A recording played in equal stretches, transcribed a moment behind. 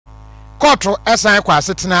court esan kwa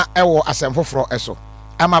setena ewo asemfoforo eso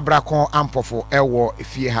ama brakon ampofo ewo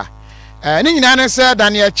efie ha ni nyina ne se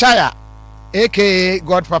Daniel Chaya aka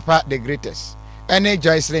God Papa the Greatest and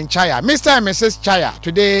Joycelyn Chaya, Mr. and Mrs. Chaya,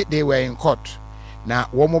 today they were in court. Na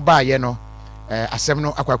womo ba ye no asem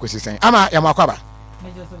no akwa kwesisen ama yamakwaba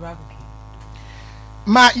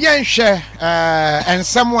ma yenhwe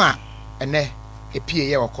ensem a ene epie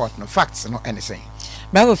ye court no facts no anything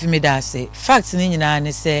Bago fi me da say facts ni nyina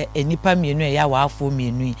ne say enipa mienu e ya wa afo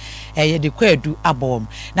mienu ye de kwadu abom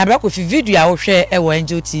na bago fi video a wo hwe e wo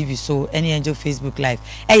Angeltv so any Angel Facebook live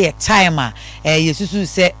ye timer yesusu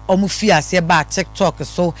say omu fi ase ba TikTok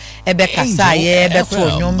so e be kasa ye be to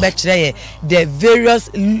nyom be kire ye the various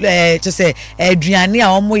to say aduane a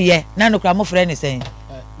omu ye na no kra mo frɛ ne say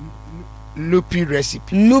Lupi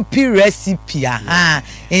recipe aha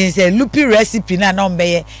in say Lupi recipe na no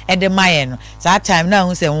be e de maye no that time na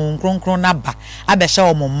hu say kronkron na ba abehye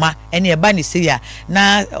omomma ene e ba ne sei a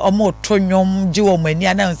na omo tonyom je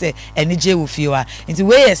omani na hu say ene je wo fiwa nti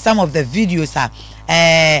we some of the videos are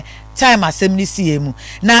time assembly CM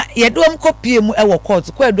na yedom copy mu e wo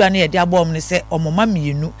court kwadu na yede abom ne se omoma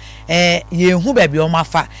mienu ye hu ba bi o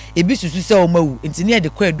mafa ebi susu se o mawu nti ne yede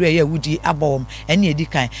kwadu e ya wudi abom ene edi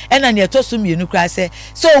kan ena ne etoso mienu kra se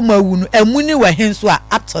o mawu no amuni wa henso a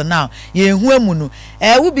up to now ye hu amu no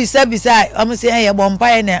wo bisa om se ye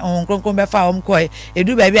bompa ne kronkron be fa om koy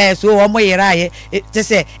edu ba bi aye so o mo yera aye te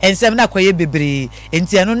se ensem na koye bebre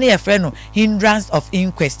nti eno ne ye frɛ no hindrance of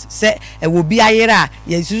inquest se wo bi ayera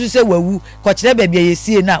ye susu se wawu kokyere ba bia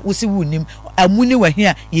yesie na wosi wunim amuni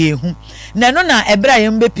wahia ye hu na no na ebra ye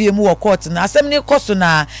mbepie mu wo court na asem ne koso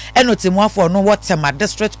na enotemuafo no Wotema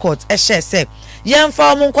district court ehye se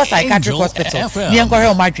yemfa mo nko psychiatric hospital ye nko hwe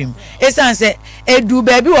o madwem esan se edu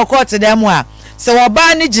ba bi wo court dem a se wo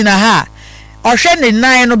ba ni gina ha ohwe ne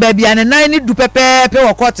nan no ba bia ne nan ni du pepepe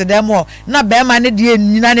wo court dem o na be ma ne de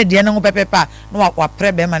nyina ne de ne ho pepepa no wa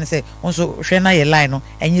pre be ma ne se onso hwe na ye line no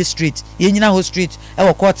enye street ye nyina ho street e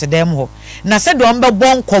wo court dem ho na se do mbe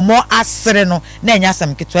bon komo asere no na enya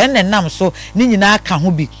asam keto en nam so ni nyina aka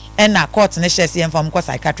ho bi na court ne share se enfam ko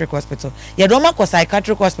psychiatric hospital ye do ma ko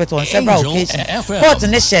psychiatric hospital on several occasions court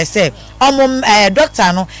ne share se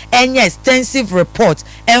doctor no enye extensive report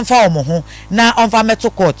enfam mo ho na onfa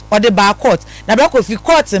meto court o de ba court na ba ko fi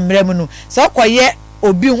court mrem no se okoye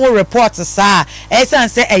obi ho report saa esan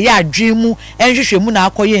se eya adwemu enhwehwemu na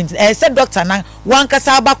akoye se doctor na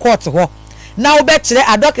wankasa ba court ho na obekire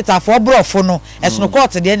a doctor for brofo no esono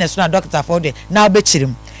court de na esono doctor for de na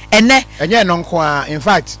obekirem ene enye no nko a in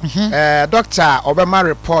fact doctor obema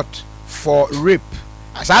report for rape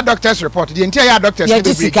as a doctor's report the entire doctors no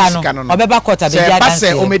obeba court abedia dance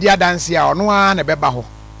se omedia dance a ono a na beba ho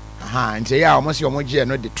aha nti ya omosi omogie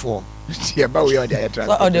no de to ti eba we odia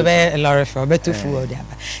transfer o de be lorry for better fu odia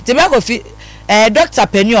ba ti ba go fi doctor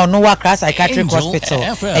Penny ono wa Accra psychiatric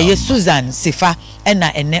hospital Susan Sifa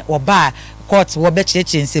na ene oba court wo be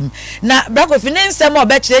chirechire nsem na brago finance mo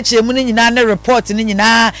be chirechire mu ni nyina ne report ni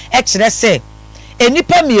nyina e kire se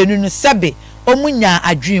enipa mienu no sebe omunya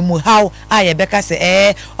adwen mu how aye beka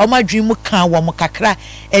se omadwen mu kan wo mo kakra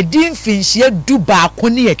edin finhie du ba ko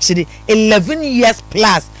ne ya kire 11 years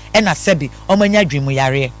plus na sebe omanya adwen mu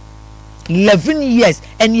yare 11 years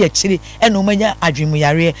ene ya kire ena omanya adwen mu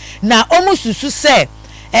yare na omususu se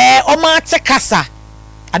oma atekasa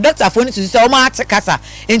a doctor for ni to say o ma atekasa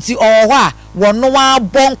enti oho a wono wa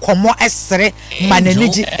bon komo esere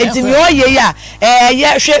mananiji enti ni oye ya ye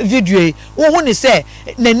hwe video wo hu ni say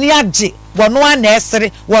nani age wono a na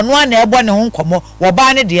esere wono a na ebo ne ho komo wo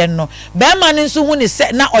ba ne de no be ma ne nso hu ni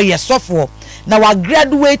say na oye sofo na wa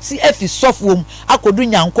graduate efi sofo akodu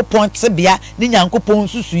nyankopon tebea ni nyankopon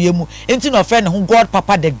susuye mu enti no friend ho God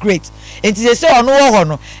Papa the Great enti say ono wo ho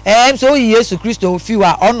no so Yesu Kristo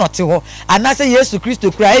fiwa ono te ho anase Yesu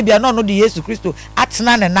Kristo kura e bia no no de Yesu Kristo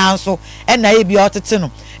atena ne nanso na e bia otete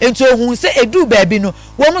no enti ohun se edu ba bi no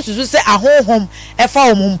wo mu susu se ahohom efa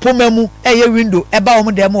wo mpomamu eye window eba wo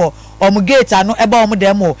mu dem ho wo gate ano eba wo mu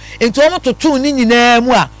dem ho enti wo mu totu ni nyina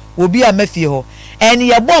mu a obi a mafie ho eni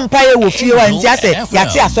ye bom paye wo fie wa nti ase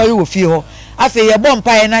yate asori wo fie ho afi ye bom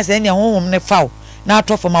paye na se eni honhom ne faw na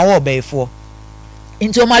atofo ma wo baefo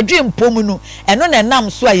nti o madwe mpom nu eno na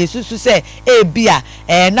nam so a yesusu se bia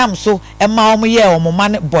nam so ma om ye omoma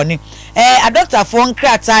ne bone a doctor for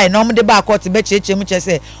nkrata na om de ba court be cheche mu che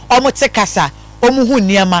se om te kasa om hu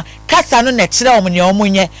niema kasa no na kire om ne om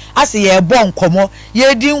nye ase ye bo nkomo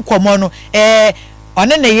ye di nkomo no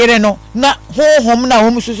one ne yere no na honhom na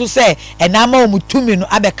hom susu se enama omutumi no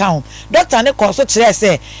abeka ho doctor ne ko so kire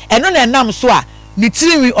se eno na nam so a ni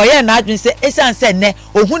tiriwi oye na adwen se esan se ne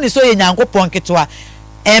ohuni so ye nyankopon ketwa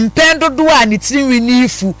empendo do a ne tirinwi ni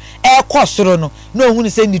fu e kosoro no na ohun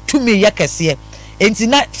se ni tumi ye kese enti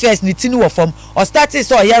na first ni tini wo fam o start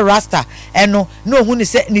so ye rasta eno na ohun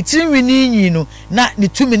se ni tirinwi ni nyi no na ni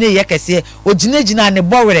tumi ne ye kese oginagina ne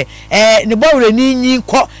bowere ne bowere ni nyi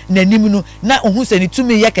ko nanim no na ohun se ni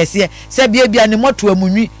tumi ye kese se bia ne moto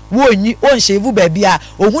amunwi wonyi onhyevu ba bia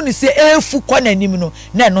ohun se efu ko nanim no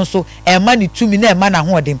na eno so e ma ni tumi na e ma na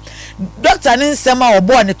hoodem doctor ne nsema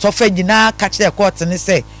obo ne tofa gina ka kire court ne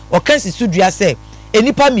se o kan si sudua se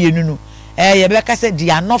enipa mienu no ye be ka se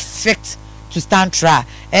they are not fit to stand trial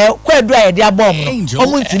kwadu a ye de abom no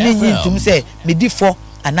omuntini nyintum se medi fo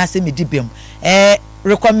anase medi bem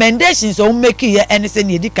recommendations o make ye ene se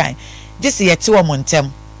ne edikan this ye te wo montem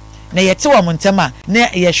na ye te wo montem a na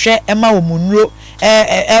ye hwe ema wo munuro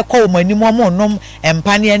ko wo manim wo nom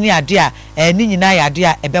empane ne ade a ni nyina ya ade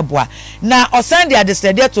a ebeboa na osande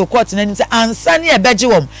adesrede to court na nim se ansane ebeje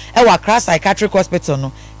wom wa Accra Psychiatric Hospital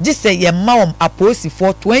no this ye ma wom aposi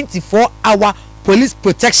for 24-hour police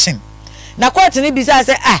protection na court ni bi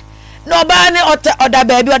say no ba ni oda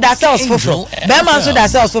baby oda cells foforo be man so da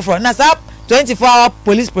cells foforo na sa 24-hour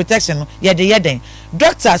police protection no ye den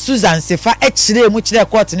Dr. Susan Sefa ekire mu kire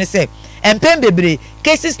court ni say empem bebre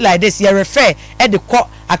cases like this you refer at the court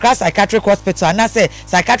Accra Psychiatric Hospital and I say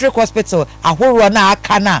psychiatric hospital ahoro na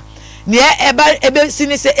aka na ne ebe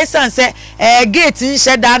sini say esan say gate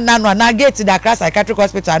in down na gate the Accra Psychiatric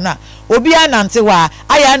Hospital na obi anante wa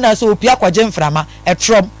aya na so opia kwaje mframa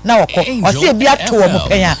etrom na woko o say bia to wo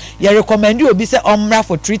penya you recommend obi say omra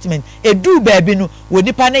for treatment edu baabi no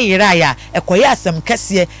wonipa ne yira ya ekoye asem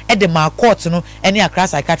kese e de ma court no ene Accra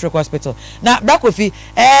Psychiatric Hospital na brakofi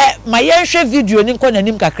ma yenhwe video ni nko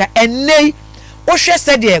nanim kakra enei o hwe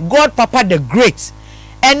said there God Papa the Great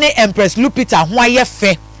ene Empress Lupita ho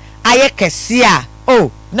ayefe aye kese a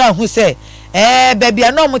na hu say baby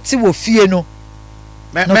na omti wo fie no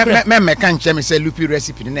me kan che me say Lupi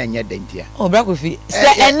recipe na enye dentia brakofi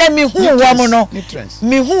say ene mi hu wo mo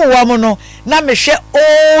no na me hwe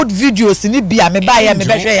old videos ni bia me ba ya me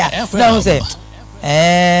be hwe ya na hu say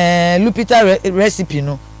Lupita recipe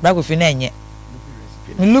no brakofi na enye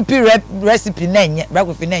Lupi recipe na enye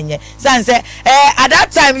brakofi na enye san say at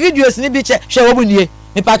that time videos ni bi che hwe wo mu nie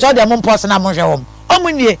me pa cho dem mo post na mo hwe wo mu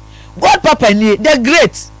nie God Papa nie the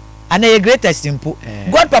great and a greatest simple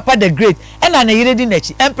God Papa the Great and an yedi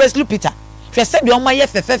nachi Empress Lupita hwe se bi o ma ye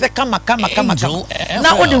fefefe kama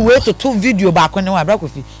na all the way to two video back on wa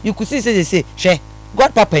brakofi you could see say hwe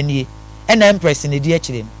God Papa nie and Empress in the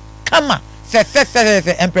akire kama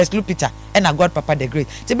fe Empress Lupita and a God Papa the Great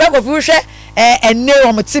ti brakofi hwe ene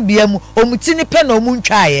o mti bia mu o mti ni pe na o mu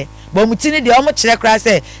ntwaye but o mti ni de o mo kire kra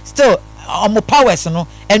say still omo powers no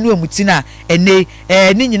enu omutina ene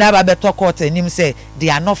ni nyina ba beto court enim say they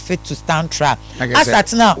are not fit to stand trial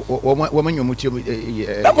asat now woman yomuti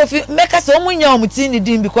because make us omunya omutini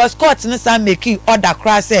din because court no san make order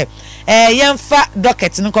cry say yemfa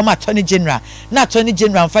docket no come attorney general na attorney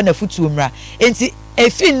general fa na futu omra enti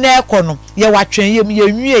efi na ekono ye watwen yem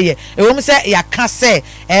ye nwie ye ewom se ya ka se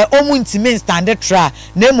omu ntime stand trial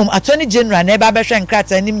na emum attorney general na eba behwe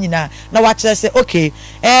nkrata nim nyina na wa kire se okay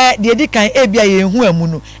de edikan ebia ye hu amu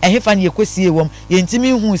no ehefa na ye kosie wom ye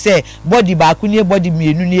ntime hu se body ba ku ne body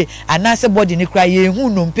mienu ne anase body ne kra ye hu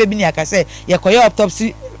no mpe bi ne aka se ye koye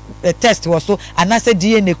autopsy test was so anase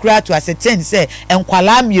DNA kra to ascertain say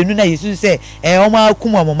enkwala mienu na yesu say oma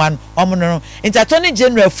akum omoma no omo no attorney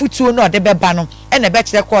general futuo no de beba no e na be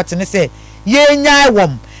kire court ne say ye nya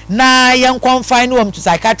wom na yen confine wom to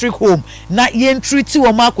psychiatric home na yen treat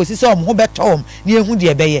wom akosi say om ho betom na ehu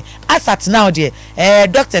de beye asat now de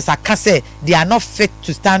doctors aka say they are not fit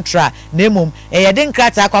to stand trial na emom ye de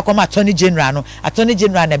nkrata akwa attorney general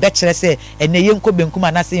na be kire say ene yen ko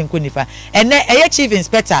benkuma na say yen ko nifa ene eye chief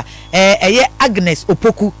inspector eye Agnes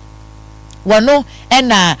Opoku wano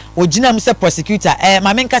ena oginam se prosecutor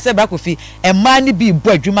mamenka se brakofi mani bi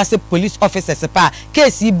bo adwuma se police officers pa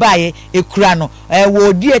case bae ekura no wo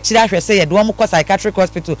odi akira hwe se ye de wo ko psychiatric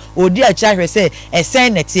hospital odi akira hwe se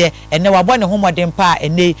esen netie ene wabɔ ne homodem pa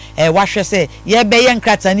ene wahwe se ye be ye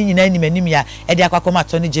nkrata ni nyina anim ya de akakoma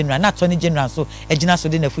attorney general na attorney general so agina so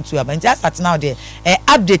de na futu aba nti asat now de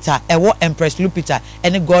updater wo Empress Lupita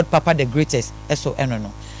ene God Papa the Greatest eso eno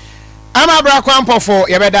no ama bra kwampofo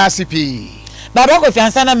yebeda CP baba ko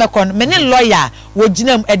fiansa na mekon me ne lawyer wo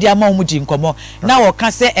ginam ade ama wo mudi nkomo na wo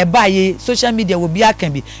ka se eba ye social media wo bia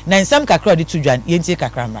kan bi na nsam kakra de tudwan yenti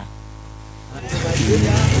kakra mra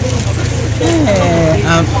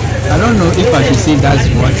I don't know if I should say that's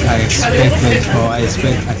what I expected or I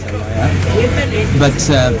expect as a lawyer, but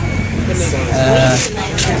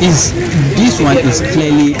this one is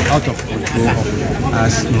clearly out of control of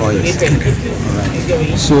as lawyers.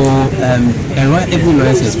 Alright. So every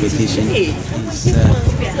lawyer's expectation is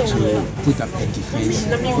to put up a defense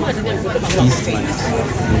for his clients.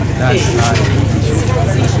 That's how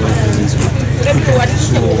that's what police work.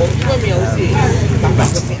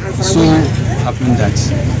 So happened that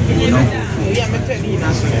we will not go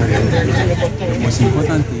for the most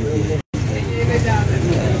important thing is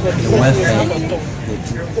the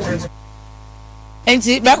welfare.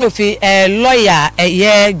 Enti bakofi lawyer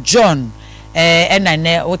John ena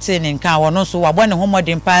ne wote ne nka wono so wabɔ ne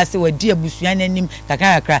homodin pa se wadi abusua nanim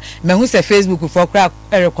kakakra mehu se Facebook for kra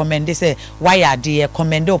recommend say why ade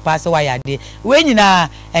commend o pa se why ade we nyina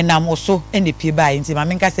enam oso ene pie ba enti ma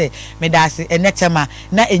menka se me da se enetema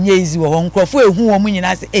na enye easy wo ho nkrofo ehu wo mu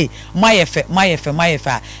nyina se mayefe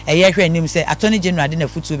eye hwe anim se attorney general de na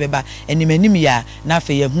futu beba enim ya na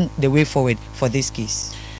fe yehu the way forward for this case.